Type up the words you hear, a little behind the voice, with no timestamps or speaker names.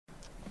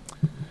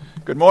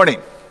Good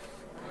morning.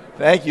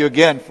 Thank you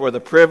again for the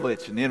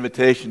privilege and the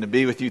invitation to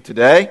be with you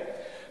today.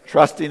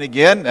 Trusting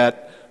again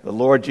that the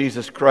Lord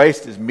Jesus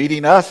Christ is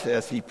meeting us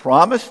as He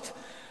promised,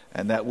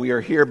 and that we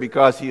are here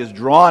because He has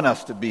drawn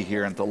us to be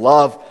here and to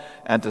love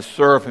and to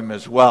serve Him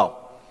as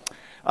well.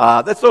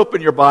 Let's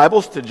open your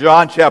Bibles to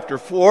John chapter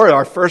 4.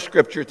 Our first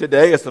scripture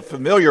today is a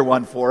familiar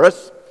one for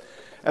us.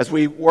 As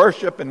we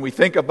worship and we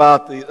think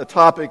about the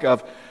topic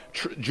of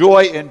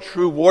joy in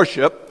true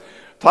worship,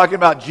 talking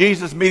about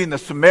Jesus meeting the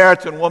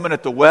Samaritan woman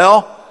at the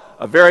well,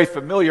 a very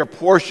familiar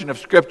portion of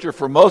Scripture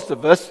for most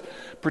of us.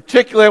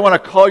 Particularly, I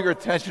want to call your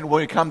attention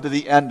when we come to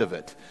the end of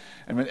it,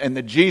 and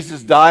the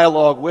Jesus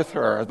dialogue with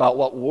her about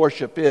what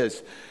worship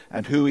is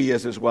and who He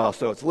is as well.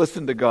 So let's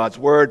listen to God's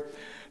Word.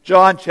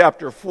 John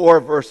chapter 4,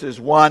 verses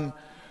 1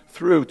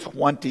 through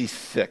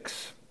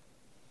 26.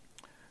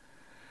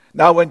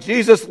 Now when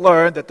Jesus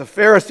learned that the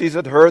Pharisees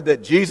had heard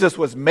that Jesus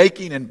was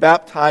making and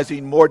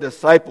baptizing more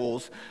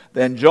disciples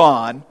than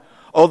John,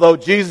 although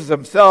Jesus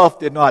himself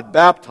did not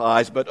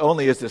baptize, but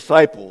only his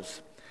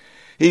disciples,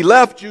 he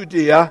left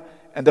Judea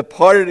and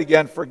departed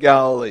again for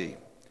Galilee.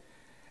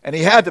 And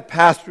he had to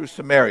pass through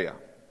Samaria.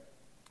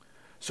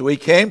 So he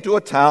came to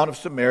a town of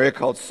Samaria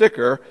called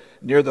Sychar,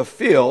 near the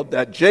field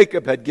that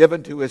Jacob had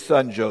given to his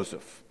son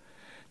Joseph.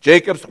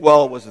 Jacob's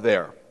well was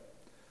there.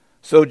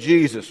 So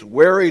Jesus,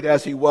 wearied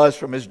as he was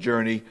from his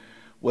journey,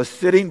 was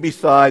sitting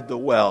beside the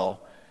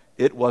well.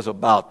 It was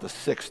about the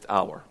 6th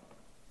hour.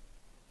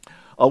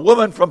 A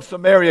woman from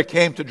Samaria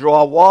came to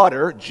draw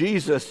water.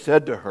 Jesus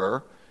said to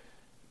her,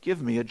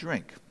 "Give me a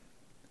drink."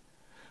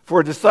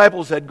 For his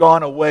disciples had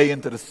gone away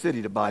into the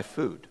city to buy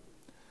food.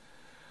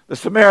 The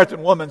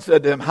Samaritan woman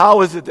said to him,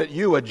 "How is it that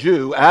you, a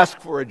Jew, ask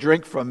for a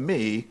drink from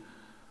me,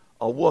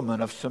 a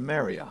woman of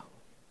Samaria?"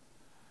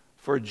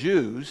 For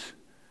Jews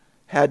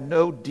had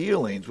no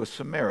dealings with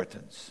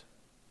Samaritans.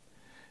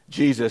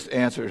 Jesus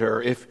answered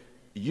her, "If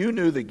you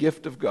knew the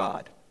gift of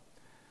God,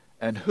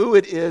 and who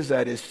it is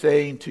that is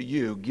saying to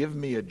you, 'Give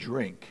me a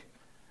drink,'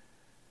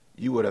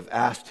 you would have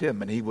asked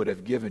him, and he would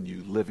have given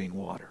you living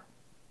water."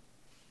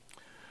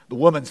 The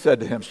woman said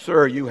to him,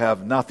 "Sir, you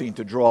have nothing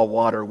to draw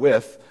water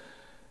with,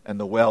 and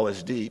the well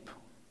is deep.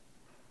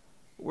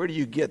 Where do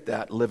you get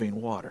that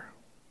living water?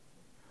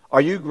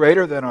 Are you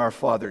greater than our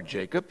father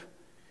Jacob?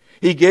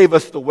 He gave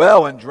us the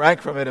well and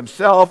drank from it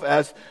himself,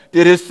 as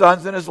did his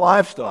sons and his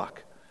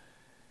livestock."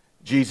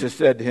 Jesus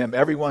said to him,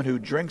 "Everyone who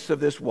drinks of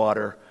this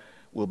water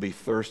will be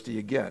thirsty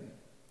again.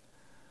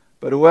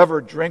 But whoever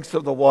drinks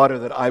of the water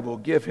that I will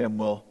give him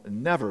will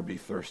never be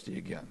thirsty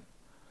again.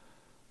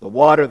 The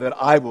water that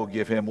I will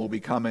give him will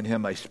become in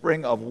him a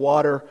spring of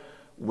water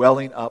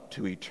welling up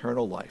to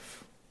eternal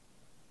life."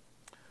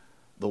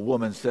 The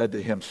woman said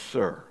to him,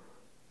 "Sir,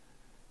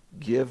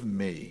 give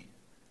me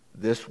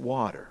this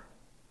water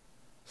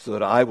so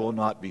that I will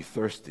not be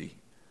thirsty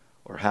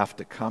or have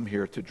to come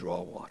here to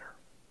draw water."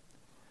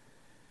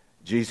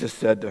 Jesus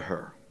said to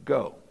her,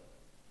 "Go.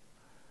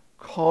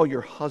 Call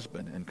your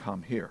husband and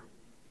come here."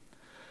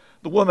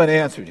 The woman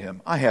answered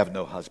him, "I have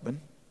no husband."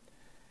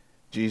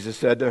 Jesus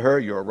said to her,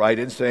 "You are right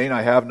in saying,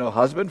 'I have no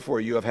husband,' for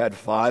you have had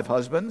 5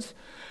 husbands,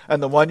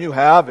 and the one you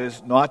have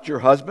is not your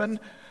husband.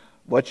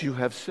 What you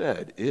have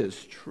said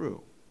is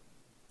true."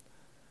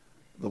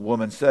 The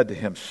woman said to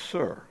him,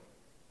 "Sir,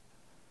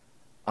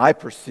 I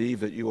perceive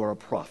that you are a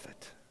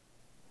prophet.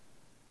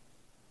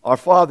 Our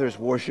fathers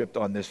worshipped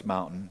on this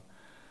mountain,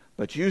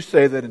 but you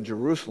say that in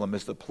Jerusalem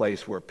is the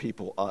place where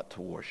people ought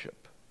to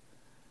worship."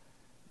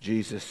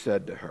 Jesus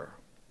said to her,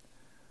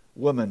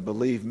 "Woman,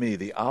 believe me,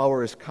 the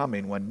hour is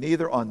coming when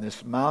neither on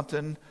this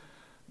mountain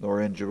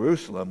nor in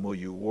Jerusalem will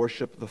you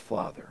worship the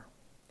Father.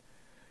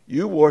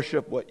 You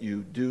worship what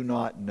you do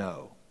not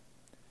know.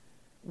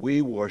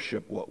 We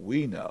worship what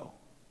we know,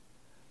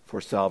 for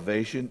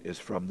salvation is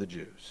from the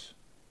Jews.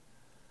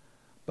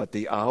 But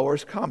the hour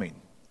is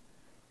coming,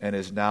 and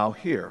is now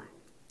here,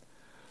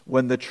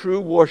 when the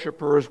true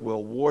worshipers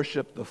will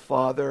worship the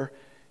Father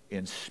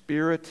in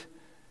spirit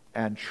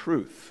and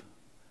truth.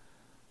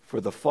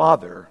 For the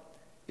Father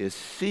is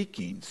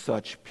seeking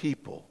such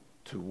people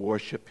to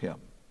worship Him.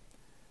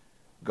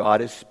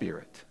 God is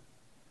spirit,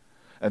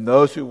 and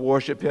those who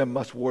worship Him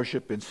must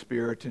worship in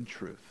spirit and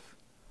truth."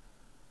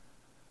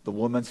 The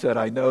woman said,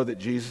 "I know that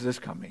Jesus is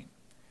coming,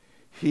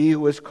 He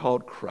who is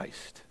called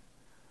Christ.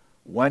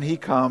 When He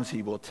comes,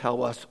 He will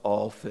tell us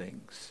all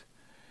things."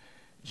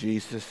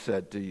 Jesus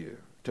said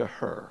to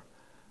her,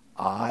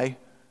 "I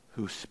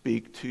who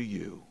speak to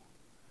you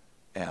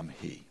am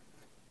He."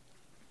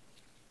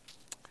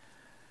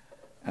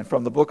 And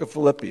from the book of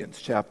Philippians,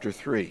 chapter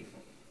 3.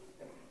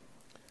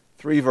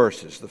 3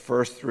 verses, the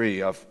first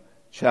 3 of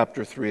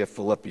chapter 3 of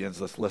Philippians.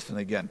 Let's listen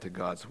again to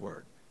God's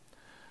word.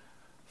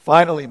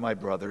 "Finally, my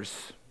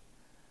brothers,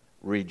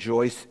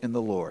 rejoice in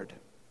the Lord.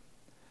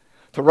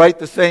 To write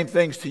the same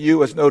things to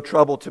you is no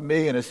trouble to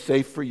me and is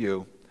safe for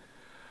you.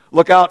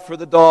 Look out for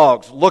the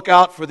dogs. Look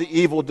out for the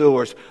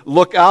evildoers.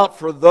 Look out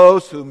for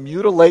those who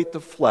mutilate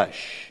the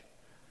flesh.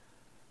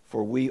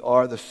 For we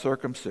are the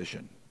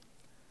circumcision,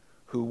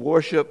 who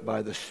worship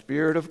by the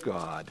Spirit of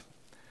God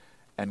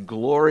and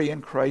glory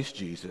in Christ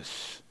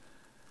Jesus,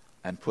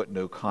 and put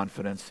no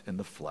confidence in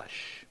the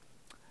flesh.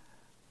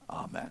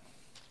 Amen.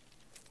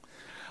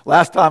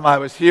 Last time I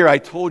was here, I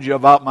told you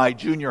about my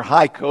junior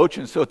high coach,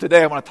 and so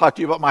today I want to talk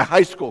to you about my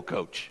high school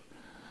coach.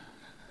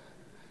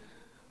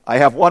 I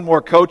have one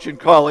more coach in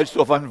college,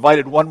 so if I'm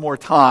invited one more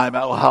time,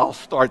 I'll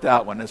start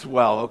that one as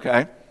well,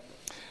 okay?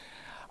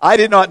 I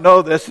did not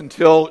know this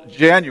until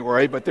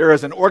January, but there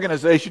is an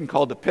organization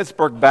called the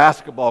Pittsburgh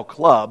Basketball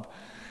Club,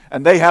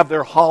 and they have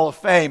their Hall of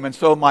Fame, and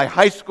so my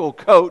high school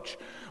coach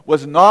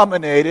was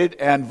nominated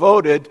and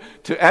voted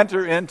to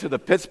enter into the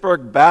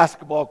Pittsburgh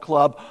Basketball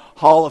Club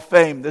Hall of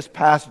Fame this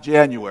past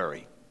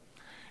January.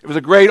 It was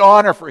a great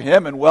honor for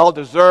him and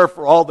well-deserved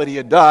for all that he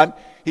had done.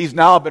 He's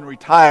now been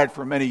retired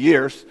for many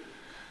years.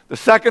 The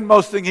second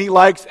most thing he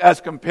likes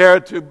as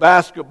compared to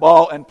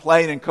basketball and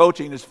playing and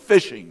coaching is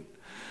fishing.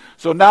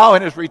 So now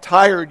in his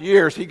retired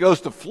years, he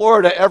goes to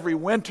Florida every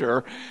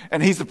winter,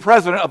 and he's the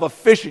president of a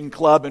fishing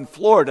club in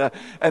Florida,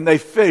 and they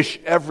fish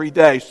every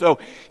day. So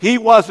he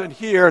wasn't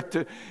here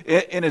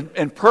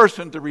in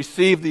person to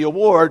receive the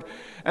award,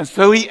 and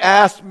so he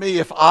asked me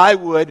if I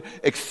would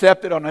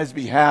accept it on his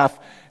behalf,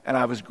 and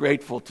I was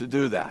grateful to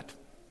do that.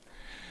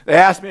 They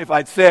asked me if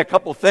I'd say a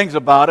couple things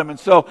about him, and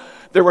so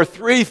there were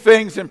three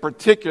things in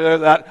particular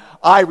that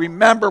I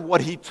remember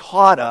what he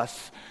taught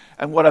us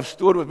and what have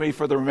stood with me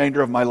for the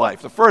remainder of my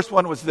life. The first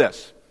one was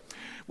this.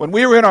 When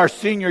we were in our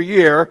senior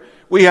year,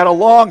 we had a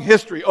long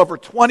history, over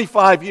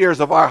 25 years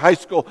of our high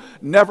school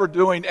never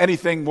doing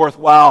anything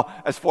worthwhile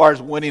as far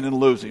as winning and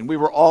losing. We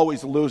were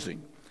always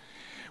losing.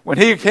 When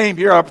he came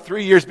here up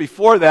 3 years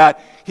before that,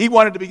 he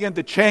wanted to begin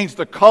to change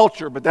the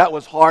culture, but that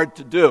was hard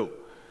to do.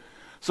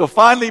 So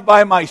finally,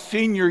 by my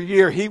senior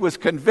year, he was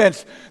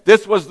convinced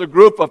this was the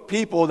group of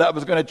people that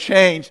was going to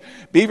change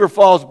Beaver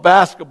Falls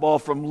basketball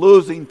from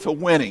losing to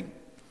winning.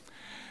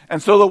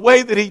 And so the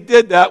way that he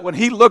did that, when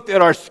he looked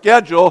at our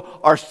schedule,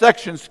 our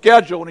section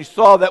schedule, and he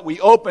saw that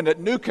we opened at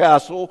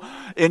Newcastle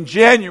in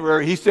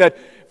January, he said,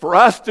 for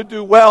us to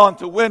do well and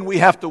to win, we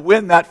have to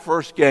win that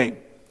first game.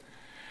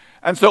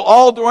 And so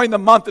all during the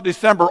month of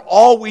December,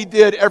 all we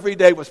did every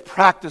day was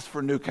practice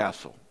for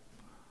Newcastle.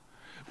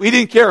 We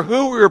didn't care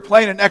who we were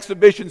playing in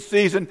exhibition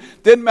season.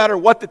 Didn't matter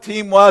what the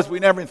team was. We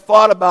never even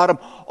thought about them.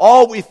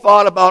 All we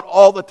thought about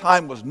all the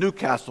time was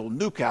Newcastle,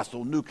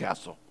 Newcastle,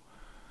 Newcastle.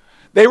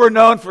 They were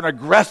known for an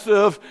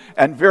aggressive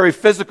and very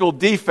physical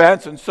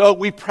defense, and so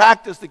we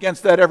practiced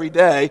against that every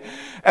day.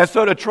 And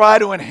so to try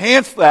to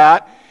enhance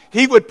that,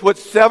 he would put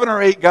 7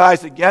 or 8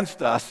 guys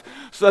against us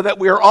so that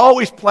we were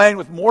always playing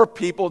with more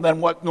people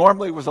than what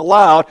normally was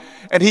allowed.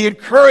 And he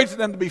encouraged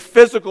them to be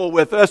physical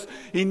with us.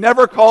 He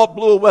never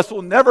blew a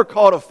whistle, never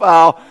called a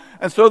foul.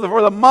 And so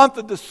for the month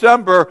of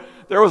December,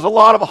 there was a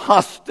lot of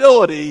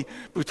hostility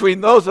between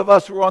those of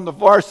us who were on the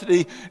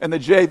varsity and the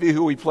JV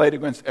who we played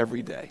against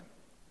every day.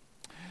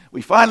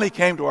 We finally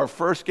came to our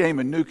first game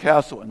in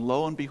Newcastle, and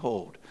lo and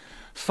behold,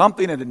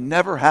 something that had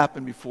never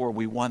happened before,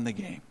 we won the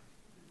game.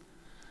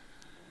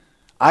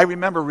 I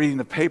remember reading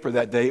the paper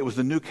that day. It was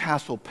the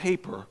Newcastle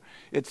paper.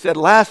 It said,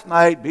 last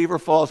night, Beaver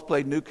Falls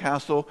played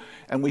Newcastle,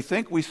 and we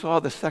think we saw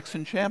the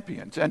section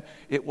champions. And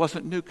it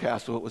wasn't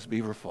Newcastle, it was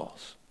Beaver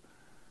Falls.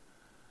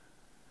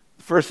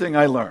 The first thing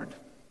I learned,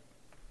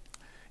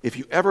 if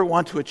you ever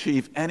want to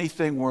achieve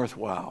anything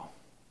worthwhile,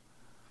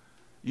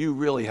 you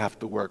really have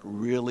to work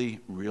really,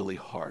 really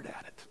hard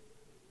at it.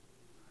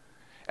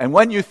 And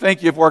when you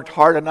think you've worked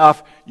hard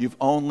enough, you've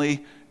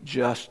only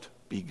just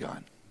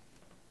begun.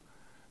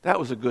 That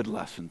was a good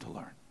lesson to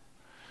learn.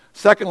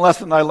 Second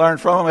lesson I learned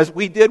from him is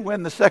we did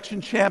win the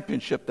section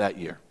championship that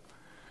year.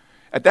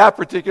 At that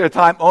particular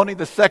time, only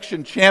the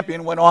section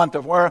champion went on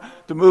to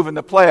move in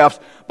the playoffs.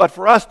 But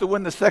for us to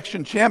win the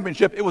section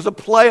championship, it was a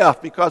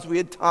playoff because we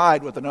had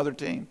tied with another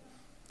team.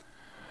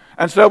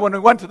 And so when we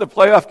went to the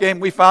playoff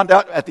game, we found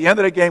out at the end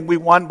of the game, we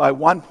won by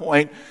 1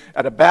 point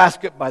at a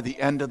basket by the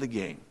end of the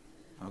game.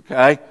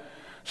 Okay?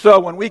 So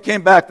when we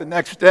came back the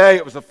next day,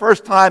 it was the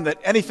first time that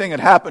anything had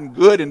happened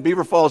good in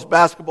Beaver Falls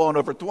basketball in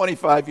over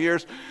 25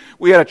 years.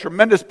 We had a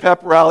tremendous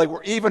pep rally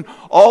where even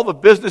all the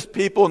business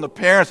people and the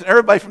parents and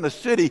everybody from the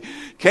city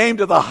came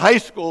to the high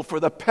school for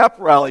the pep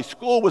rally.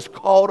 School was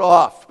called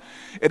off.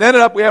 It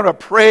ended up we had a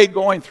parade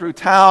going through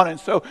town, and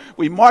so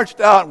we marched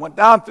out and went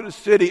down through the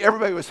city.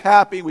 Everybody was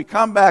happy. We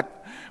come back.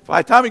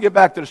 By the time we get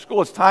back to the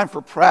school, it's time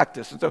for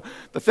practice. And so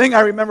the thing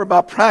I remember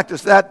about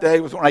practice that day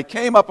was when I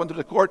came up onto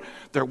the court,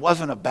 there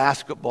wasn't a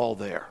basketball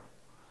there.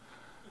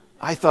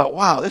 I thought,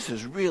 wow, this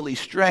is really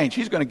strange.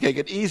 He's going to take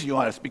it easy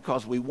on us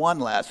because we won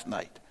last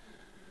night.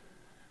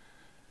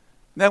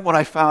 And then when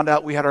I found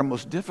out we had our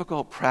most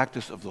difficult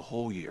practice of the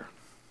whole year.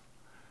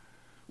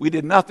 We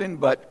did nothing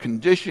but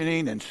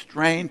conditioning and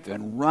strength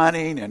and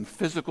running and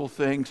physical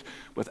things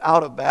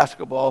without a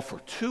basketball for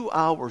 2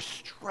 hours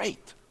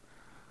straight.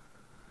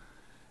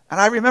 And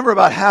I remember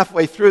about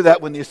halfway through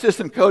that when the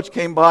assistant coach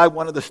came by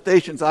one of the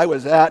stations I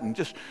was at, and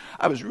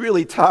I was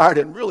really tired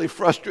and really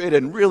frustrated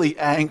and really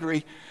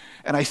angry.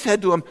 And I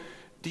said to him,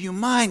 do you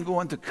mind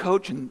going to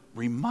coach and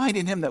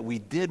reminding him that we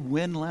did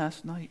win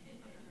last night?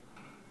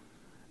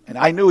 And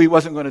I knew he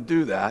wasn't going to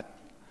do that.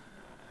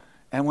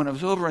 And when it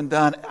was over and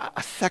done,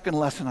 a second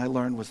lesson I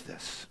learned was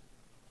this,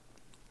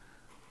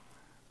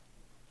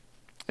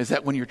 is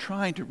that when you're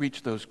trying to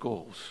reach those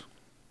goals,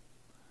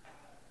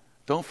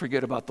 don't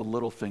forget about the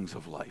little things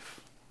of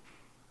life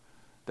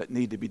that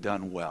need to be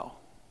done well,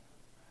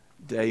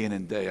 day in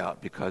and day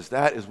out, because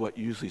that is what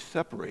usually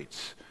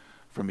separates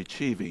from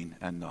achieving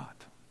and not.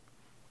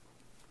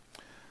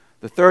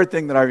 The third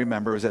thing that I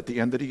remember is at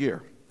the end of the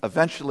year,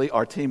 eventually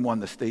our team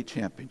won the state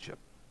championship.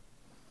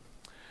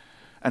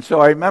 And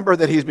so I remember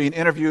that he's being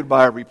interviewed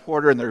by a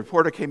reporter, and the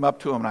reporter came up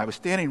to him, and I was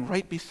standing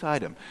right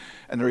beside him.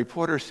 And the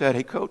reporter said,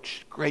 "Hey,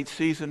 Coach, great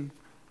season,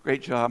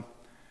 great job.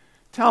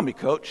 Tell me,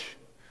 Coach,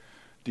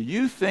 do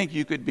you think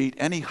you could beat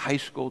any high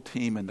school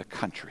team in the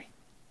country?"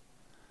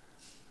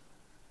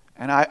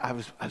 And I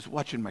was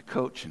watching my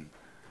coach, and,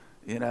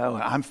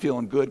 I'm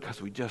feeling good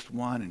because we just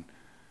won.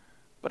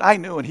 But I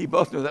knew, and he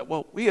both knew that,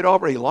 well, we had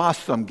already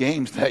lost some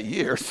games that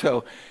year,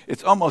 so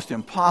it's almost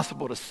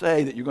impossible to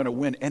say that you're going to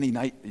win any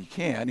night that you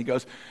can. He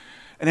goes,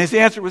 and his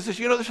answer was this,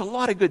 there's a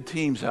lot of good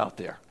teams out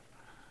there.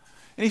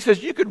 And he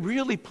says, you could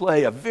really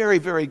play a very,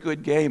 very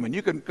good game, and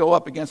you could go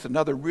up against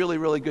another really,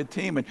 really good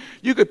team, and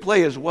you could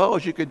play as well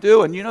as you could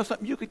do, and you know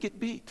something, you could get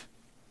beat.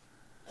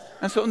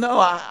 And so, no,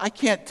 I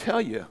can't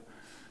tell you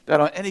that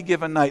on any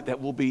given night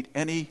that we'll beat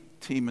any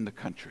team in the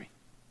country.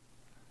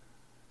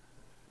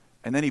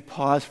 And then he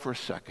paused for a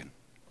second.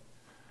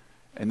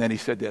 And then he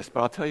said this,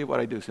 but I'll tell you what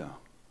I do now.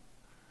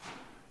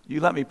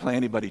 You let me play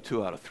anybody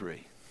 2 out of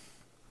 3,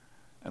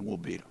 and we'll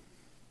beat them.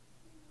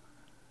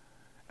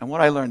 And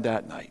what I learned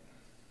that night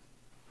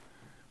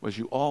was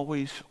you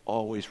always,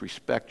 always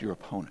respect your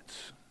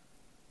opponents.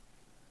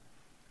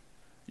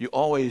 You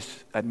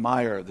always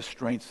admire the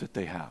strengths that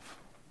they have.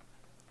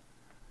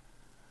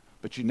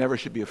 But you never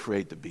should be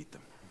afraid to beat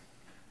them.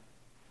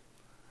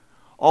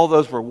 All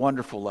those were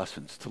wonderful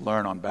lessons to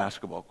learn on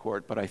basketball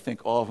court, but I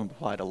think all of them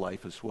apply to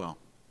life as well.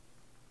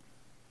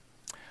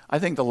 I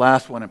think the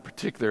last one in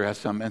particular has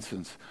some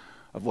instance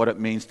of what it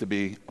means to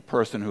be a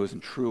person who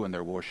isn't true in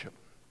their worship.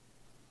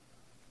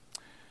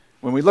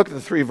 When we look at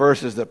the 3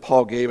 verses that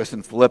Paul gave us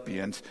in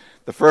Philippians,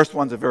 the first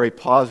one's a very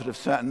positive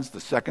sentence, the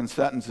second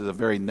sentence is a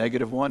very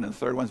negative one, and the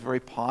third one's very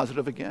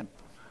positive again.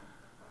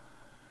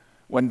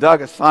 When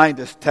Doug assigned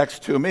this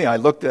text to me, I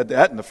looked at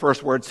that, and the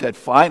first word said,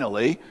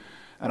 "finally."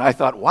 And I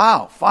thought,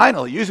 wow,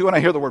 finally. Usually when I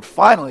hear the word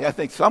finally, I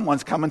think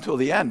someone's coming to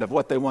the end of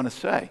what they want to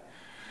say.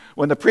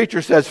 When the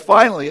preacher says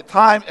finally,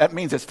 that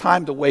means it's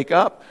time to wake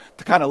up,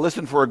 to kind of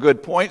listen for a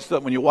good point so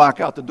that when you walk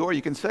out the door,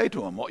 you can say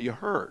to him what you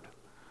heard.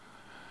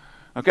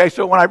 Okay,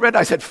 so when I read it,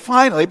 I said,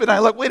 finally, but I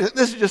looked, wait,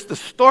 this is just the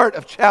start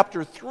of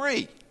chapter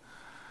 3.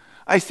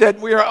 I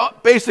said, we are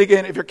basically,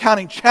 if you're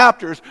counting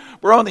chapters,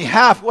 we're only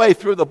halfway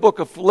through the book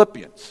of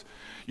Philippians.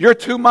 You're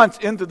 2 months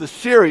into the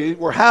series.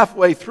 We're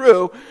halfway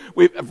through.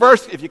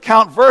 If you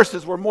count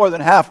verses, we're more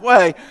than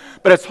halfway.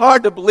 But it's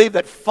hard to believe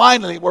that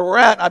finally where we're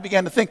at, I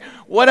began to think,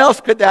 what else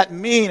could that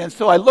mean? And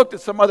so I looked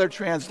at some other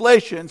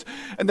translations,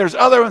 and there's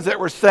other ones that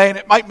were saying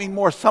it might mean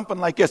more something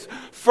like this,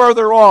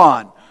 further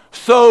on,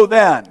 so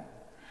then.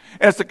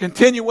 And it's a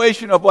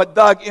continuation of what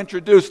Doug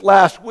introduced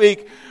last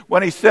week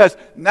when he says,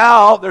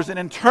 now there's an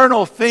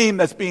internal theme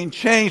that's being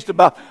changed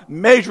about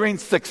measuring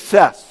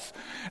success.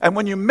 And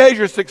when you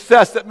measure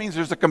success, that means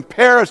there's a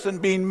comparison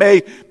being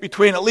made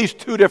between at least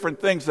 2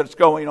 different things that's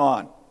going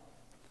on.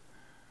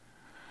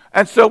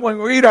 And so when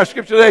we read our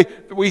scripture today,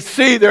 we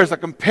see there's a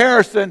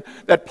comparison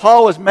that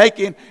Paul is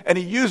making, and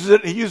he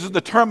uses the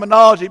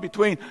terminology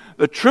between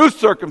the true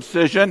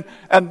circumcision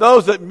and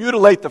those that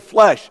mutilate the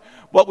flesh.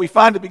 What we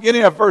find at the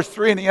beginning of verse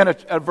 3 and the end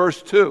of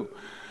verse 2.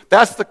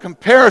 That's the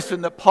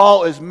comparison that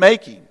Paul is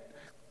making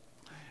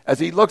as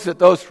he looks at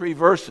those 3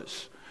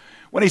 verses.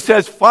 When he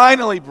says,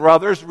 finally,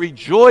 brothers,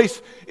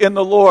 rejoice in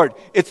the Lord.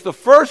 It's the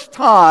first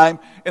time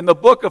in the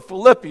book of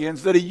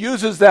Philippians that he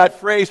uses that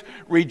phrase,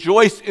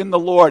 rejoice in the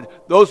Lord,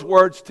 those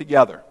words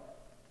together.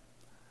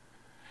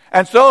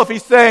 And so if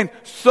he's saying,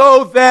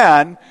 so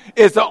then,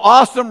 it's an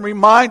awesome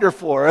reminder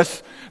for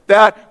us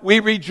that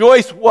we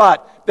rejoice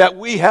what? That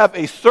we have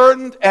a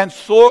certain and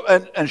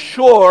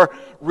sure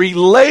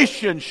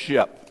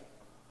relationship.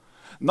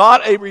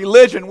 Not a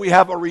religion, we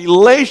have a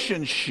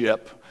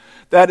relationship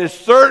that is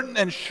certain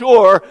and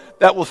sure,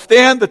 that will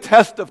stand the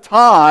test of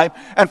time,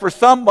 and for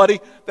somebody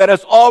that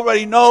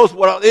already knows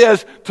what it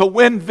is to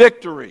win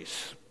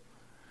victories.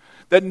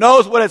 That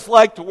knows what it's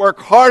like to work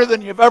harder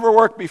than you've ever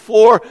worked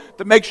before,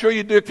 to make sure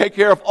you do take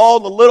care of all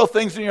the little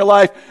things in your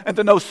life, and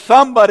to know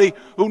somebody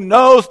who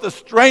knows the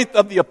strength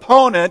of the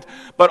opponent,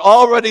 but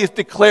already has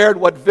declared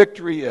what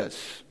victory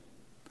is.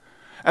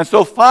 And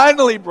so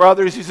finally,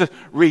 brothers, he says,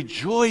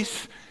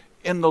 rejoice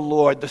in the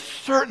Lord. The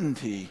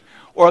certainty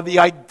or the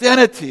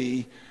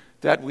identity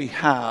that we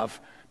have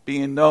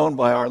being known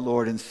by our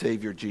Lord and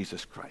Savior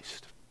Jesus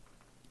Christ.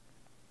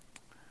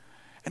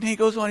 And then he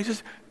goes on, he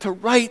says, to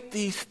write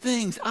these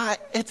things,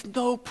 it's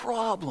no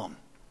problem.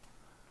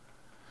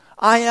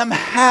 I am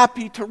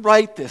happy to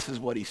write this, is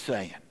what he's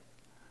saying.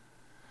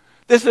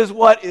 This is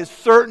what is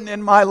certain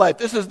in my life.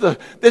 This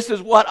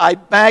is what I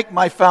bank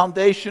my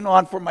foundation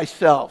on for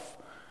myself.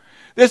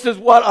 This is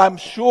what I'm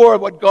sure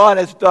what God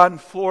has done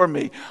for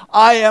me.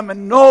 I am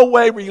in no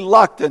way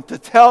reluctant to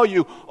tell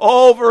you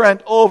over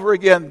and over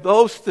again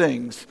those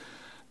things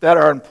that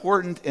are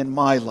important in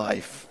my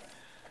life.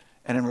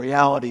 And in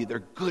reality, they're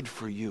good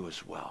for you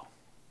as well.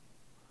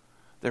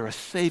 They're a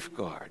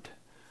safeguard.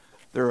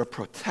 They're a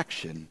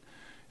protection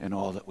in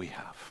all that we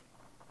have.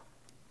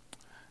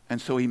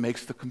 And so he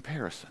makes the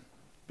comparison,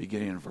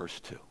 beginning in verse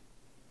 2.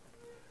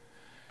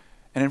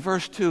 And in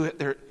verse 2,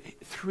 there are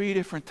 3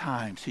 different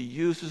times he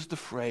uses the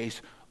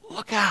phrase,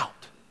 look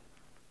out.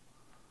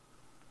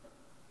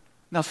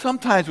 Now,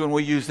 sometimes when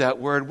we use that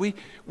word, we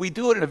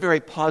do it in a very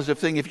positive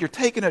thing. If you're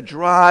taking a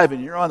drive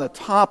and you're on the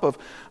top of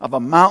a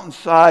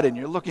mountainside and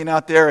you're looking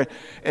out there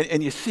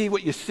and you see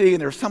what you see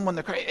and there's someone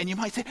that, and you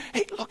might say,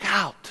 hey, look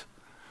out.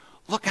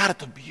 Look out at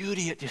the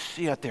beauty that you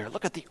see out there.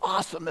 Look at the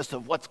awesomeness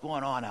of what's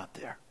going on out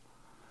there.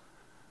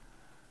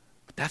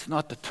 But that's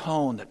not the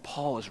tone that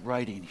Paul is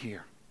writing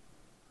here.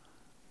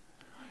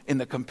 In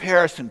the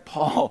comparison,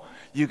 Paul,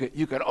 you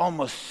could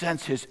almost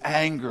sense his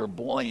anger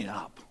boiling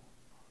up.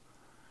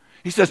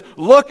 He says,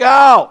 look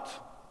out.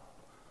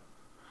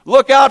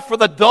 Look out for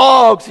the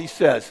dogs, he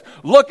says.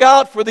 Look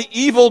out for the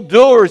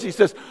evildoers, he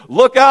says.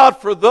 Look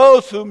out for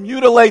those who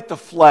mutilate the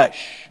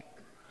flesh.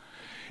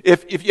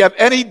 If you have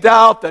any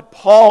doubt that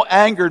Paul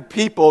angered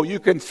people, you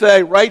can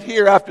say right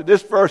here after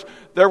this verse,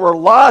 there were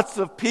lots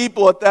of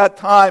people at that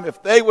time,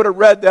 if they would have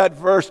read that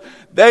verse,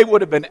 they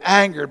would have been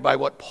angered by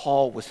what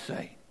Paul was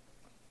saying.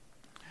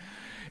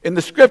 In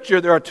the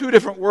scripture, there are 2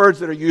 different words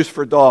that are used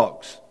for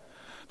dogs.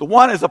 The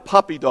one is a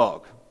puppy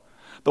dog.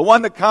 The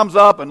one that comes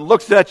up and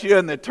looks at you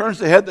and that turns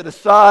the head to the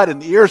side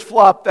and the ears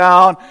flop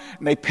down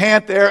and they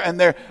pant there and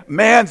they're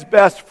man's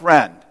best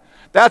friend.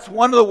 That's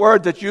one of the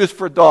words that's used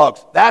for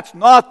dogs. That's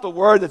not the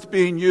word that's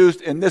being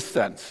used in this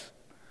sense.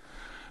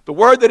 The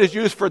word that is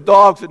used for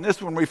dogs in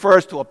this one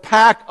refers to a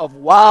pack of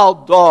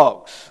wild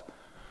dogs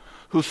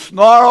who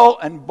snarl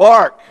and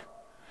bark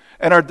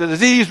and are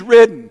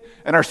disease-ridden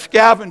and are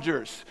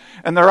scavengers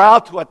and they're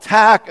out to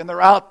attack and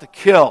they're out to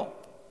kill.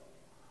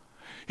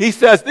 He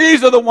says,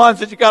 these are the ones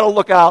that you got to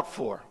look out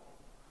for.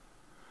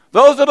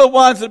 Those are the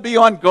ones to be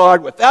on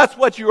guard with. That's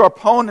what your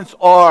opponents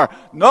are.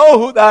 Know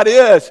who that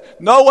is.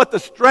 Know what the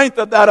strength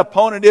of that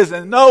opponent is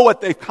and know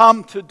what they've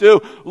come to do.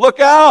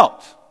 Look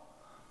out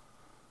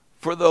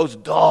for those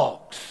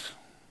dogs.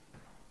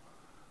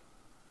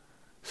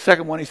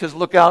 Second one, he says,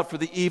 look out for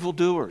the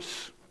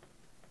evildoers.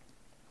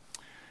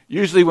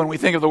 Usually when we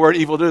think of the word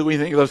evildoers, we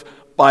think of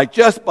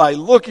those, by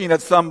looking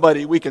at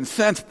somebody, we can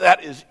sense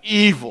that is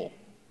evil.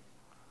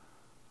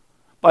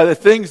 By the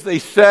things they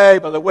say,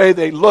 by the way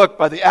they look,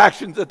 by the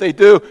actions that they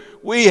do,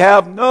 we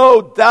have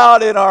no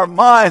doubt in our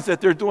minds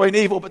that they're doing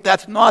evil, but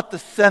that's not the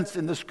sense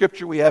in the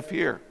scripture we have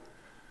here.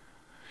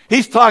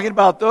 He's talking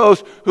about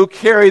those who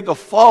carry the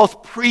false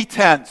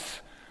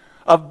pretense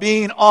of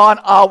being on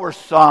our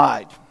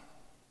side,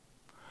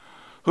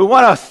 who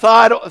want to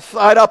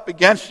side up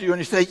against you, and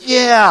you say,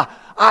 yeah,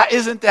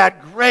 isn't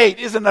that great?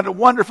 Isn't that a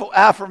wonderful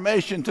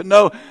affirmation to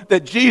know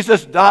that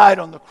Jesus died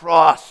on the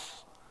cross?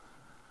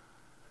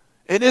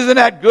 And isn't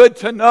that good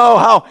to know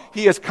how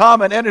he has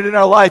come and entered in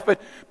our life?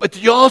 But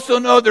do you also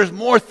know there's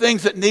more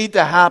things that need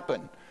to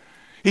happen?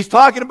 He's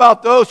talking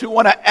about those who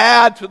want to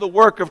add to the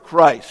work of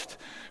Christ,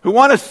 who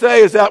want to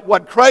say is that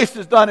what Christ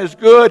has done is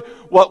good,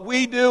 what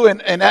we do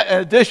in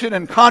addition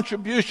and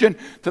contribution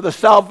to the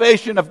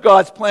salvation of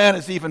God's plan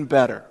is even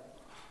better.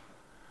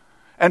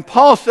 And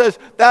Paul says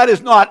that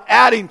is not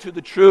adding to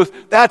the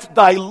truth, that's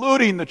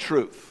diluting the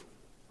truth.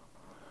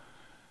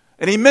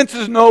 And he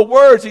minces no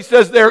words. He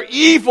says they're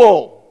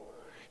evil.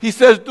 He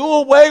says, do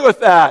away with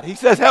that. He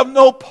says, have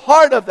no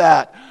part of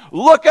that.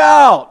 Look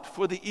out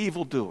for the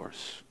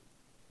evildoers.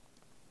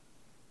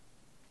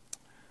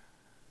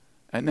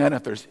 And then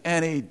if there's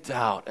any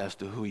doubt as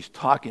to who he's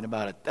talking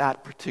about at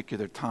that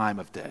particular time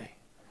of day,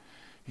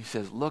 he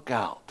says, look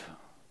out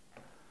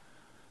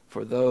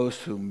for those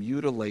who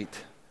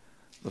mutilate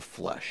the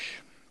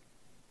flesh.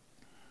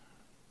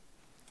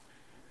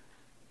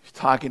 He's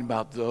talking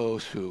about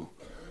those who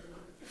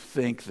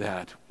think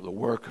that the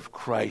work of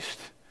Christ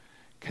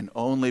can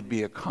only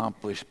be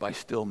accomplished by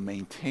still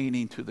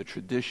maintaining to the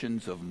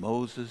traditions of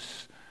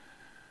Moses,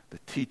 the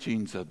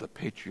teachings of the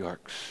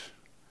patriarchs,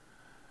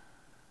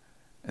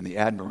 and the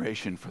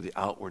admiration for the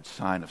outward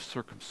sign of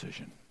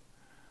circumcision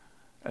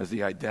as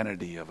the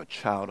identity of a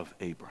child of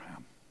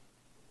Abraham.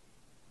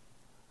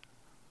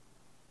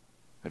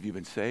 Have you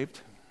been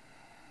saved?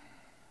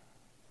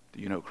 Do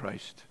you know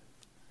Christ?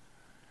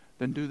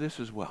 Then do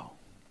this as well.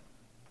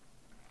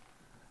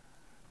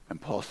 And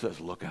Paul says,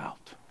 look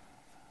out.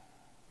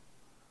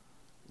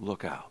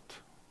 Look out.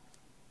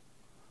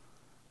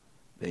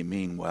 They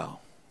mean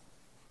well,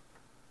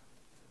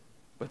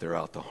 but they're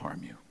out to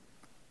harm you.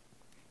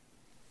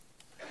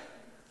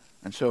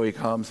 And so he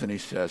comes and he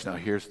says, now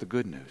here's the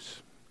good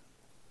news.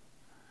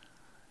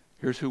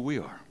 Here's who we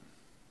are.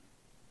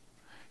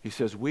 He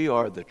says, we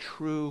are the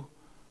true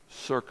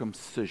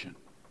circumcision.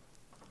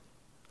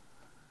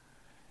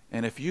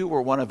 And if you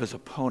were one of his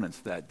opponents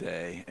that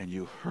day and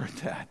you heard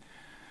that,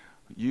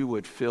 you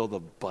would feel the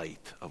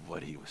bite of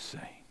what he was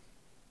saying.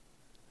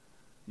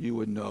 You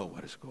would know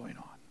what is going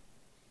on.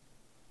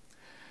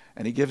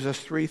 And he gives us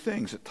three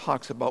things. It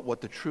talks about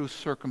what the true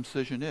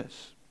circumcision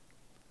is.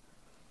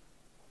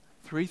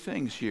 Three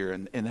things here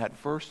in that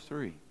verse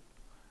 3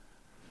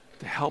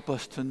 to help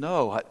us to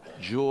know what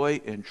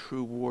joy and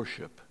true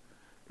worship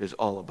is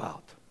all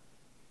about.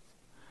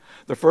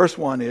 The first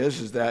one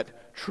is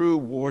that true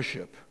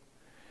worship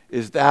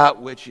is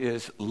that which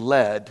is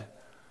led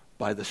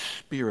by the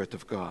Spirit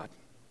of God.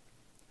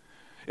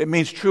 It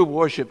means true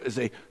worship is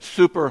a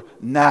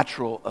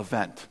supernatural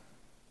event.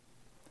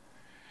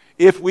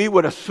 If we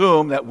would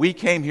assume that we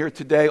came here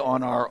today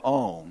on our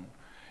own,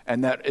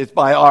 and that it's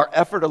by our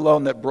effort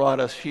alone that brought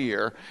us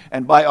here,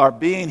 and by our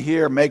being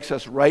here makes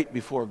us right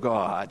before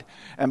God,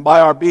 and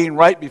by our being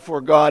right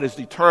before God is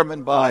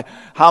determined by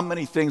how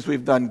many things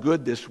we've done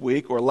good this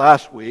week or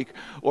last week,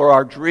 or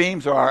our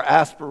dreams or our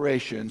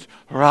aspirations,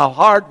 or how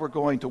hard we're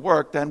going to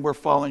work, then we're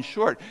falling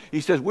short.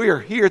 He says we are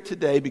here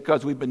today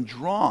because we've been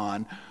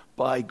drawn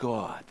by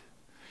God.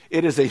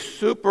 It is a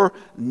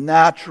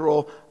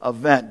supernatural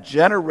event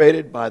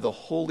generated by the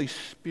Holy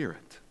Spirit.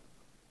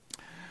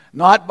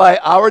 Not by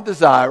our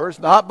desires,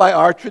 not by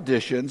our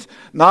traditions,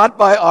 not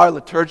by our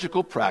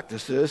liturgical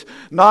practices,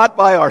 not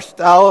by our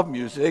style of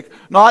music,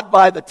 not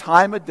by the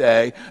time of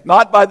day,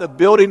 not by the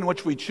building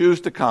which we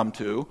choose to come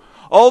to.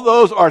 All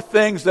those are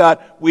things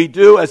that we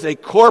do as a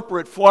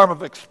corporate form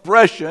of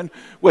expression,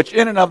 which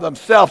in and of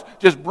themselves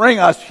just bring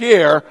us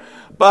here.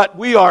 But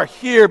we are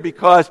here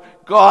because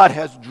God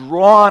has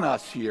drawn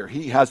us here.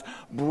 He has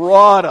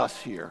brought us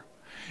here.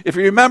 If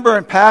you remember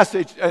in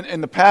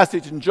the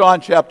passage in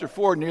John chapter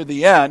 4 near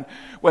the end,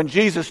 when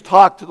Jesus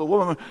talked to the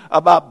woman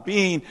about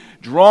being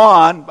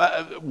drawn,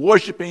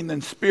 worshiping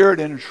in spirit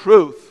and in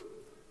truth,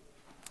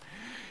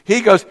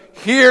 he goes,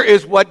 here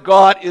is what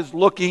God is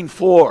looking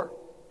for.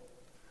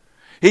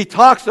 He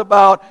talks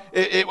about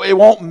it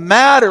won't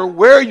matter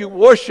where you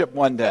worship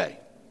one day.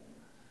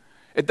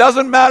 It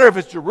doesn't matter if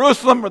it's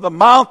Jerusalem or the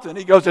mountain.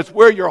 He goes, it's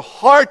where your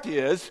heart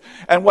is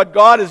and what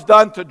God has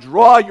done to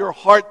draw your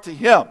heart to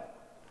Him.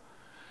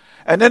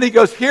 And then he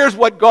goes, here's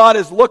what God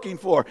is looking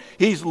for.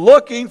 He's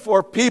looking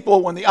for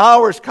people when the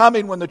hour is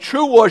coming, when the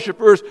true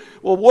worshipers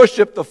will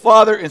worship the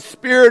Father in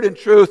spirit and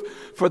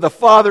truth, for the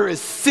Father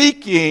is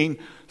seeking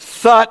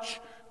such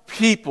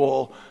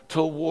people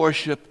to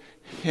worship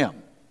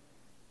Him.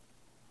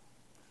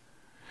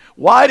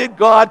 Why did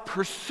God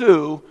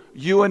pursue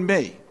you and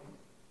me?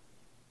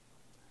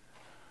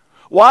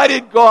 Why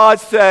did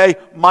God say,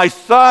 my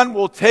Son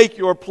will take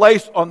your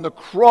place on the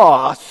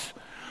cross?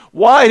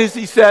 Why has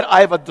He said,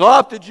 I have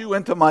adopted you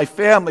into my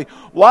family?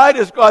 Why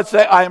does God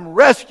say, I am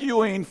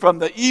rescuing from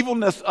the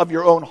evilness of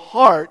your own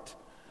heart?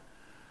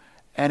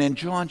 And in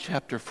John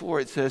chapter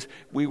 4 it says,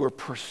 we were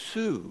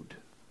pursued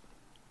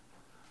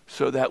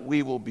so that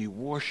we will be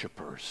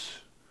worshipers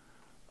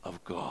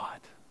of God.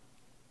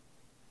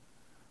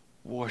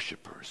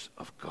 Worshipers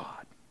of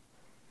God.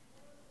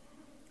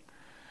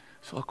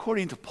 So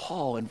according to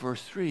Paul in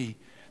verse 3,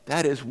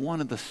 that is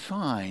one of the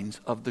signs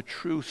of the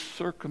true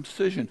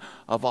circumcision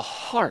of a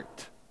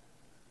heart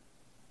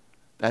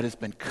that has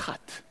been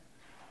cut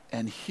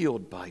and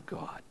healed by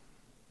God.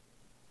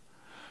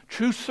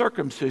 True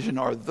circumcision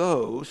are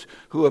those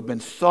who have been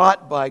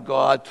sought by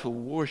God to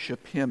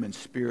worship Him in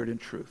spirit and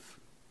truth.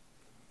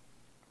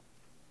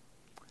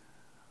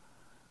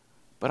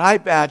 But I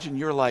imagine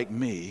you're like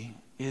me,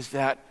 is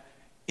that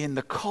in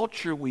the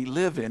culture we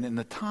live in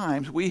the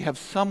times, we have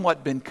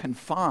somewhat been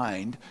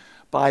confined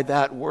by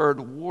that word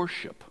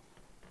worship.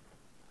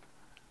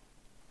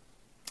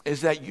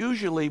 Is that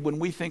usually when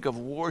we think of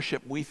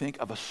worship, we think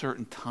of a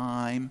certain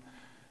time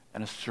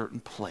and a certain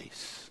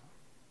place.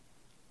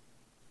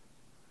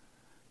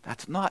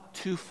 That's not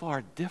too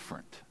far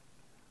different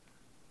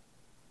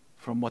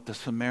from what the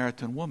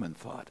Samaritan woman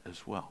thought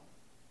as well.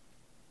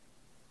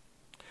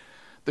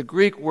 The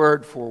Greek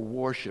word for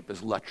worship is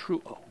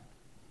latruo,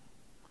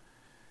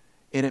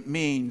 and it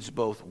means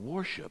both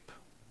worship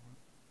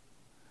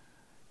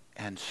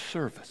and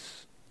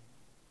service.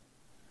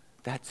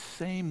 That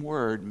same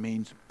word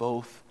means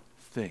both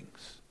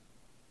things.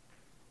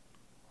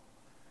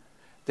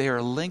 They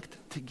are linked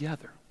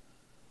together.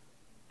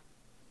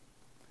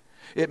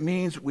 It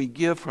means we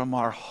give from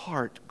our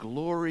heart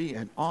glory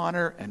and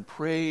honor and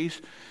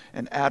praise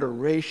and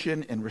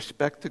adoration and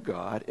respect to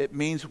God. It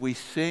means we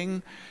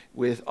sing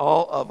with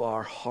all of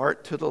our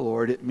heart to the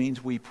Lord. It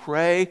means we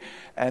pray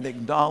and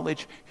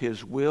acknowledge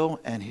His will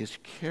and His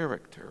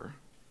character.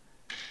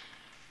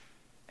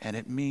 And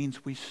it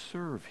means we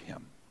serve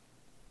Him.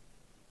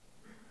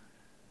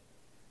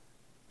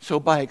 So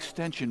by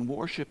extension,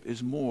 worship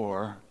is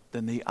more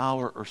than the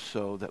hour or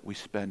so that we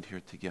spend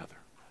here together.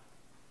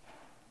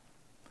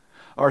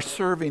 Our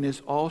serving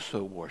is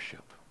also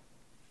worship.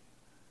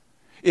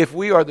 If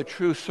we are the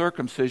true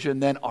circumcision,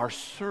 then our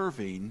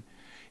serving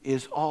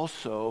is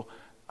also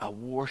a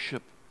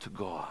worship to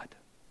God.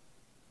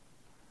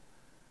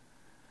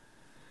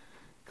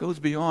 It goes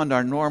beyond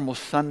our normal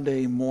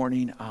Sunday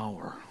morning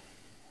hour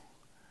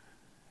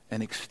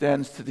and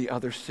extends to the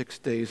other 6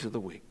 days of the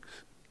week.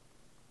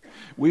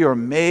 We are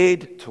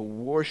made to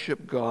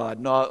worship God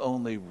not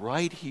only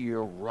right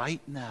here,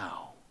 right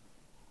now,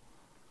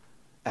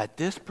 at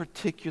this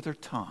particular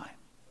time,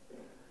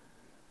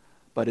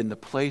 but in the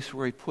place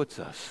where he puts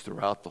us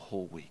throughout the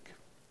whole week.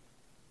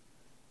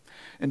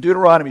 In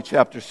Deuteronomy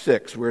chapter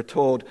 6, we're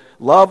told,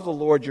 love the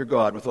Lord your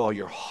God with all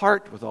your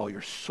heart, with all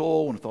your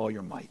soul, and with all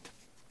your might.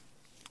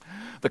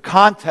 The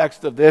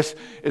context of this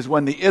is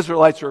when the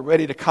Israelites are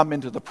ready to come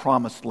into the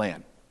promised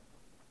land.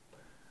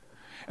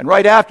 And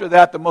right after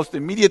that, the most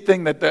immediate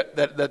thing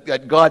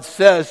that God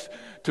says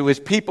to his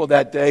people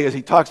that day is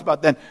he talks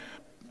about then,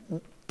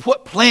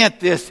 plant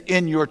this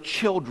in your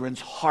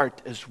children's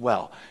heart as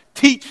well.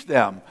 Teach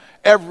them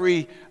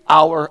every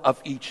hour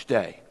of each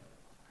day.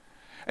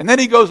 And then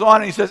he goes on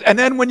and he says, and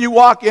then when you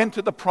walk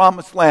into the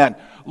promised land,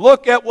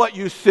 look at what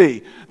you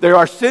see. There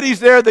are cities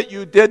there that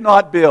you did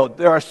not build.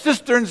 There are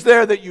cisterns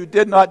there that you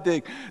did not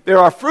dig. There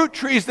are fruit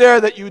trees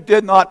there that you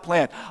did not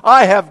plant.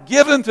 I have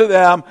given to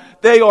them.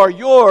 They are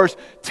yours.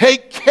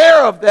 Take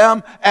care of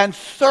them and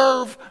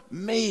serve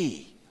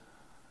me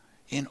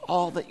in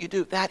all that you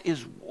do. That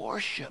is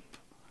worship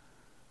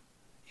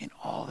in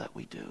all that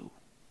we do.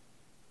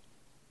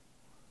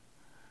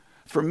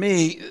 For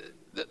me,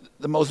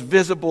 the most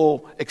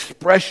visible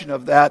expression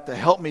of that to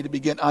help me to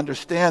begin to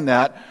understand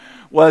that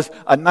was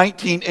a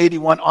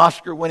 1981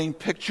 Oscar-winning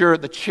picture,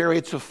 The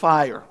Chariots of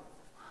Fire.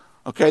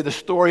 Okay, the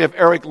story of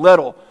Eric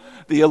Liddell,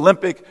 the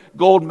Olympic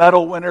gold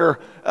medal winner,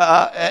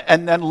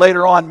 and then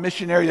later on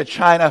missionary to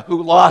China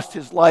who lost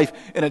his life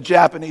in a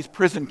Japanese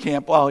prison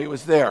camp while he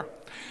was there.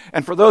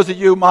 And for those of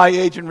you my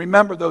age and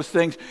remember those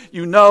things,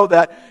 you know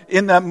that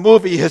in that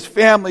movie, his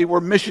family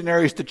were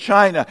missionaries to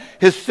China.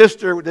 His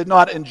sister did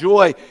not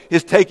enjoy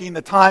his taking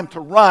the time to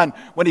run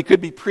when he could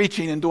be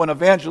preaching and doing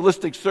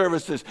evangelistic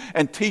services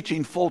and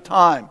teaching full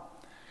time.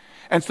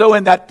 And so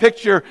in that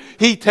picture,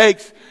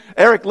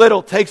 Eric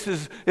Liddell takes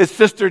his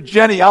sister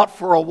Jenny out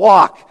for a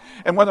walk.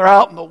 And when they're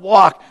out on the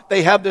walk,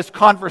 they have this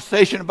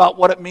conversation about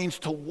what it means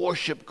to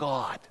worship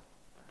God.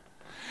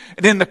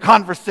 And in the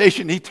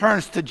conversation, he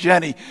turns to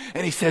Jenny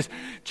and he says,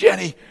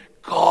 Jenny,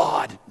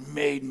 God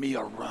made me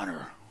a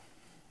runner.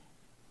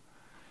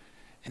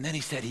 And then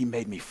he said, he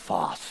made me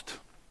fast.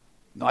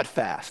 Not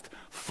fast,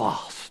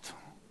 fast.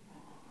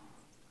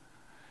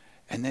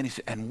 And then he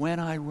said, and when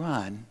I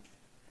run,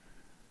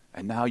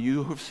 and now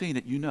you have seen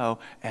it, you know,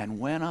 and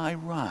when I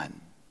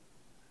run,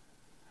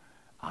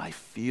 I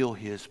feel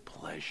his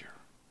pleasure.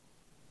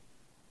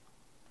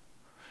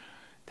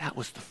 That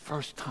was the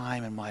first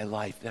time in my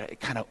life that it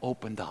kind of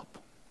opened up.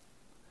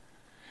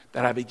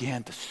 That I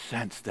began to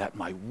sense that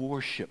my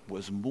worship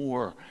was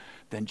more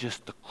than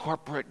just the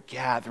corporate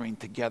gathering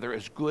together,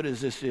 as good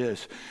as this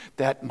is.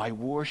 That my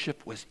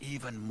worship was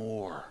even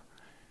more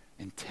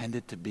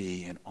intended to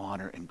be in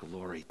honor and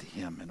glory to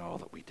him in all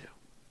that we do.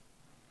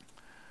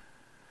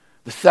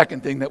 The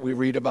second thing that we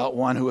read about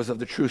one who is of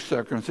the true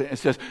circumcision, it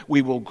says,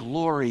 we will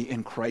glory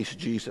in Christ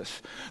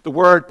Jesus. The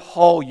word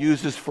Paul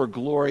uses for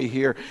glory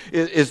here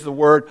is the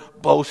word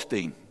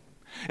boasting.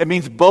 It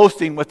means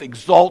boasting with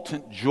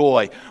exultant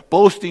joy,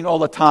 boasting all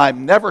the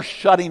time, never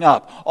shutting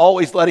up,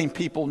 always letting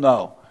people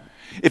know.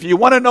 If you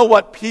want to know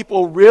what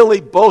people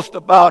really boast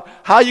about,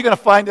 how are you going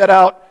to find that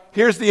out?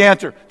 Here's the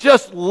answer.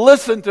 Just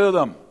listen to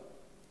them.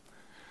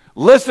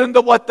 Listen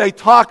to what they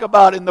talk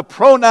about and the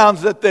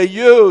pronouns that they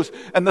use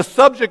and the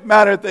subject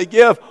matter that they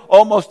give.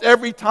 Almost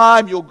every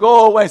time you'll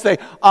go away and say,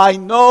 I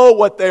know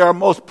what they are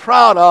most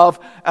proud of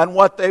and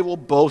what they will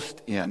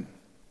boast in.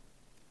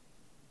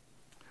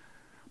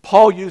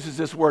 Paul uses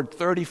this word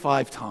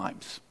 35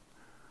 times.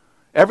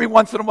 Every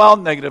once in a while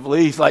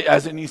negatively, he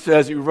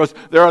says,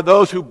 there are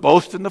those who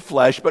boast in the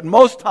flesh, but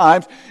most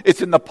times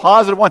it's in the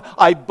positive one.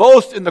 I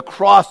boast in the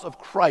cross of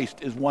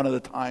Christ is one of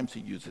the times he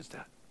uses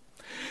that.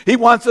 He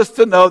wants us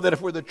to know that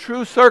if we're the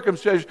true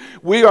circumcision,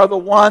 we are the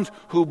ones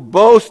who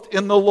boast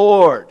in the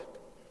Lord.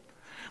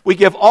 We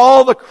give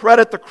all the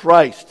credit to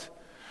Christ.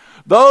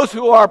 Those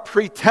who are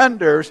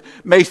pretenders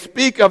may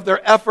speak of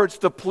their efforts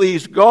to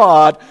please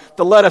God,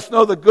 to let us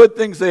know the good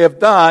things they have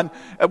done,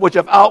 which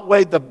have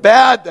outweighed the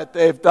bad that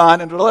they have done,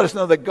 and to let us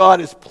know that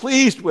God is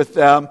pleased with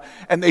them,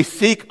 and they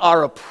seek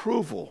our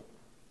approval.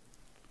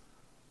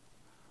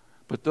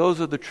 But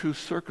those are the true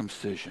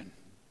circumcision.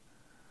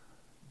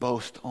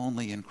 Boast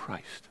only in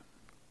Christ.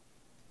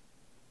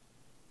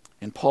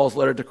 In Paul's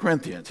letter to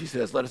Corinthians, he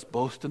says, let us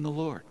boast in the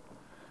Lord.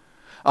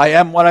 I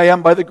am what I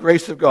am by the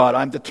grace of God.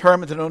 I'm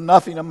determined to know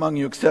nothing among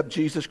you except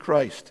Jesus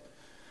Christ.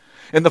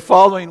 In the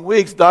following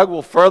weeks, Doug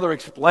will further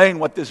explain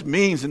what this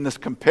means in this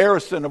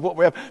comparison of what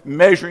we have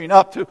measuring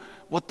up to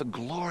what the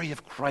glory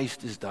of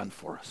Christ has done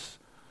for us.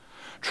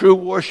 True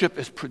worship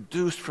is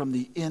produced from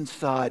the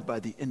inside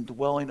by the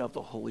indwelling of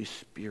the Holy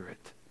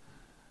Spirit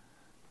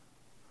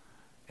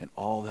in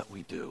all that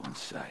we do and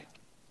say.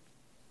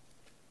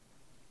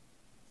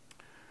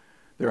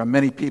 There are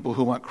many people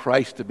who want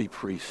Christ to be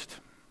priest,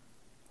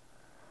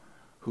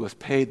 who has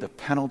paid the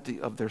penalty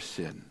of their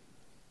sin,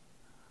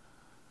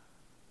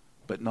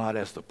 but not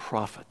as the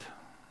prophet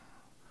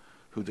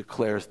who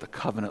declares the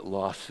covenant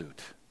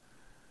lawsuit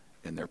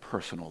in their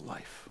personal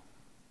life.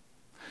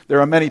 There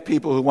are many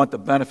people who want the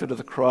benefit of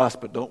the cross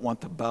but don't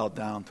want to bow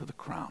down to the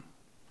crown.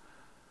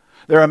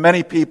 There are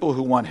many people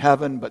who want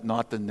heaven but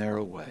not the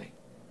narrow way.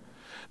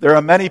 There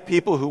are many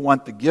people who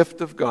want the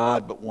gift of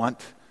God but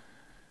want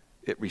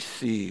it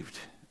received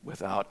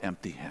without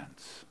empty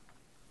hands.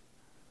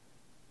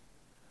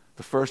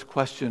 The first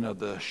question of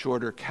the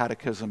shorter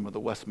catechism of the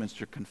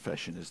Westminster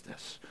Confession is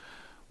this: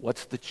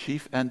 what's the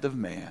chief end of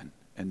man?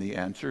 And the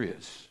answer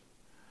is,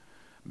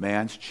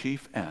 man's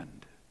chief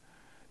end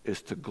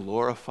is to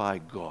glorify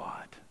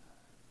God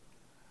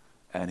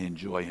and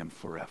enjoy him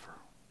forever.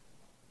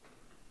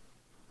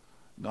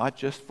 Not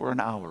just for an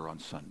hour on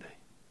Sunday,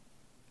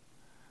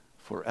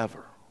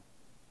 forever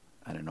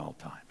and in all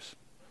times.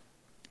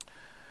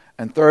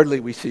 And thirdly,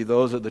 we see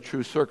those of the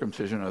true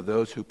circumcision are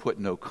those who put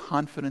no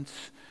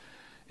confidence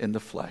in the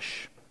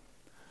flesh.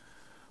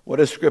 What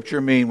does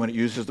Scripture mean when it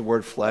uses the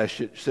word flesh?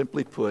 It,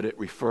 simply put, it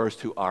refers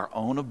to our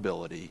own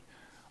ability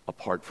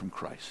apart from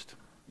Christ.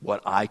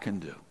 What I can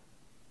do.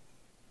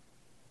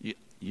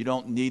 You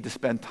don't need to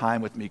spend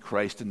time with me,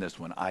 Christ, in this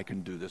one. I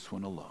can do this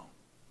one alone.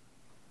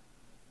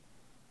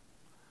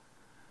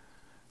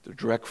 The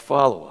direct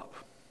follow-up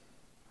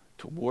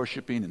to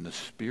worshiping in the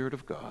Spirit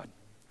of God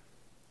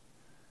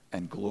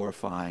and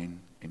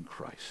glorifying in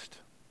Christ.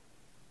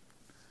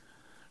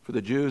 For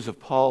the Jews of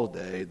Paul's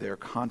day, their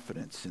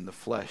confidence in the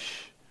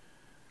flesh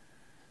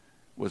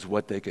was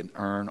what they could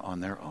earn on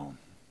their own.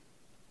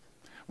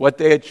 What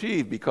they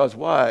achieved because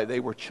why? They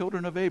were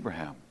children of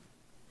Abraham.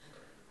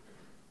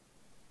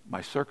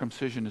 My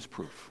circumcision is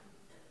proof.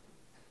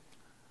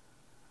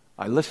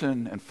 I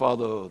listen and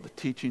follow the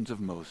teachings of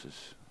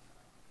Moses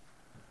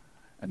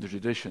and the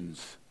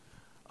traditions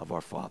of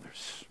our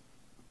fathers.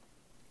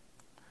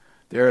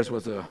 Theirs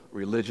was a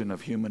religion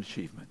of human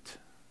achievement.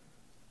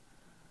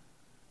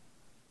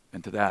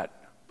 And to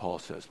that, Paul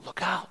says,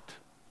 look out.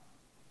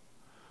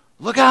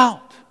 Look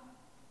out.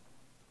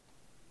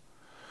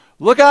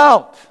 Look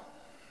out.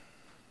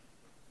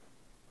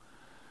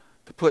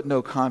 To put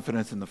no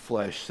confidence in the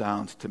flesh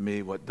sounds to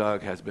me what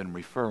Doug has been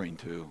referring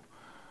to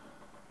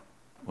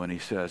when he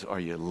says, are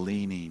you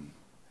leaning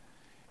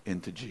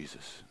into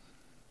Jesus?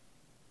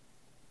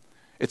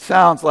 It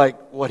sounds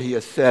like what he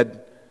has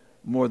said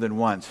more than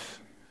once.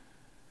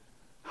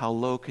 How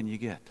low can you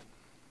get?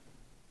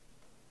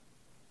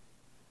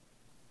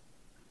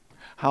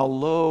 How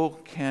low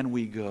can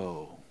we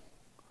go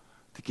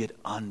to get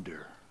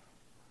under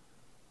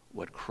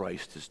what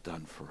Christ has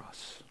done for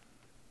us?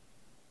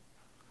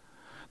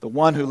 The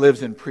one who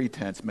lives in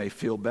pretense may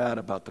feel bad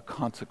about the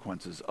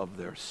consequences of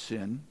their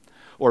sin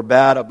or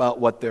bad about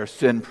what their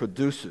sin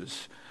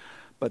produces,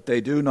 but they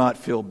do not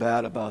feel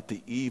bad about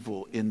the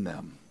evil in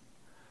them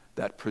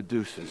that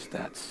produces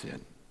that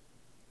sin.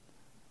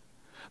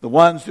 The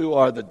ones who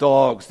are the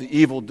dogs, the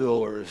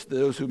evildoers,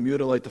 those who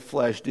mutilate the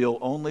flesh deal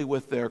only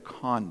with their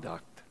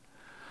conduct,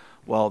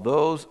 while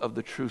those of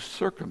the true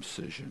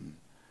circumcision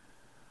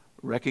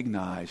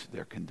recognize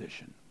their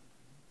condition.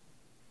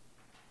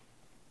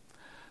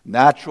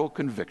 Natural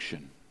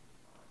conviction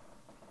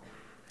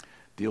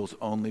deals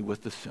only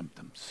with the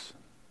symptoms.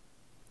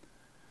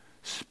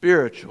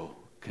 Spiritual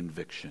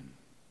conviction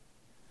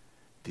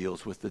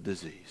deals with the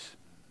disease.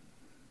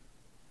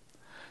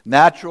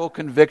 Natural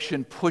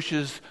conviction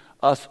pushes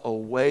us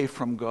away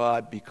from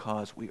God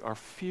because we are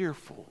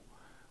fearful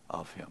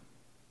of him.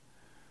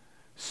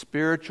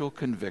 Spiritual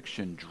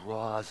conviction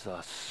draws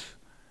us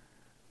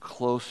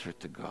closer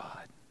to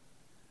God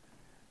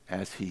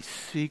as he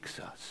seeks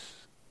us.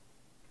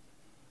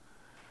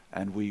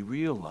 And we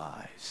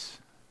realize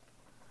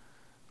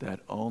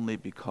that only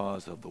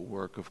because of the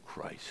work of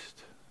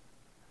Christ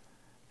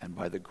and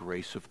by the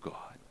grace of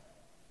God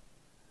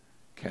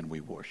can we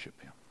worship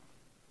him.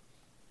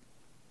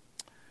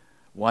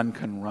 One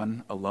can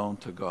run alone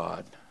to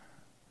God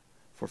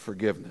for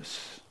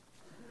forgiveness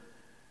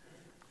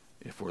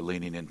if we're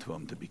leaning into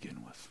him to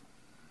begin with.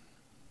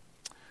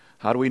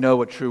 How do we know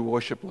what true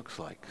worship looks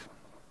like?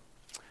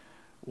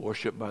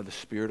 Worship by the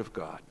Spirit of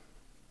God.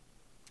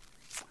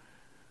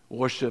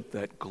 Worship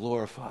that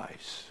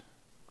glorifies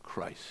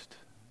Christ.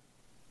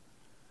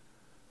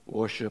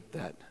 Worship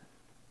that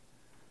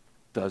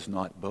does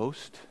not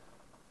boast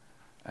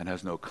and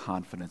has no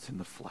confidence in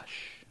the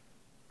flesh.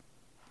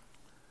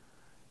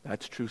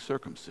 That's true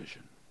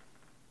circumcision.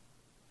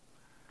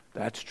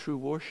 That's true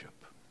worship.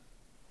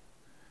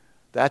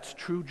 That's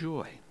true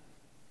joy.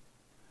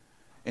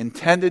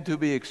 Intended to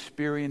be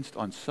experienced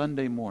on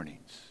Sunday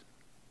mornings,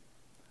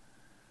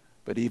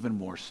 but even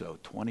more so,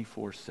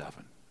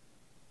 24/7,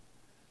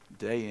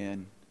 day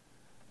in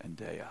and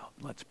day out.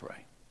 Let's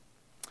pray.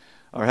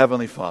 Our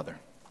Heavenly Father,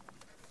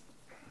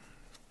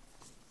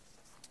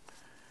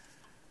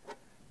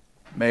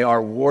 may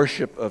our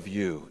worship of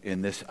you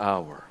in this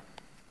hour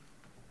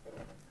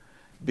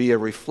be a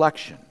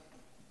reflection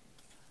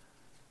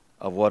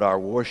of what our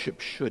worship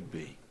should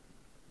be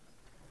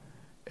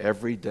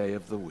every day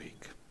of the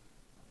week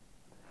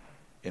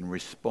in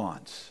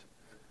response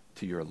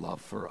to your love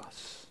for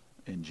us.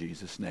 In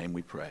Jesus' name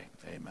we pray.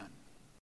 Amen.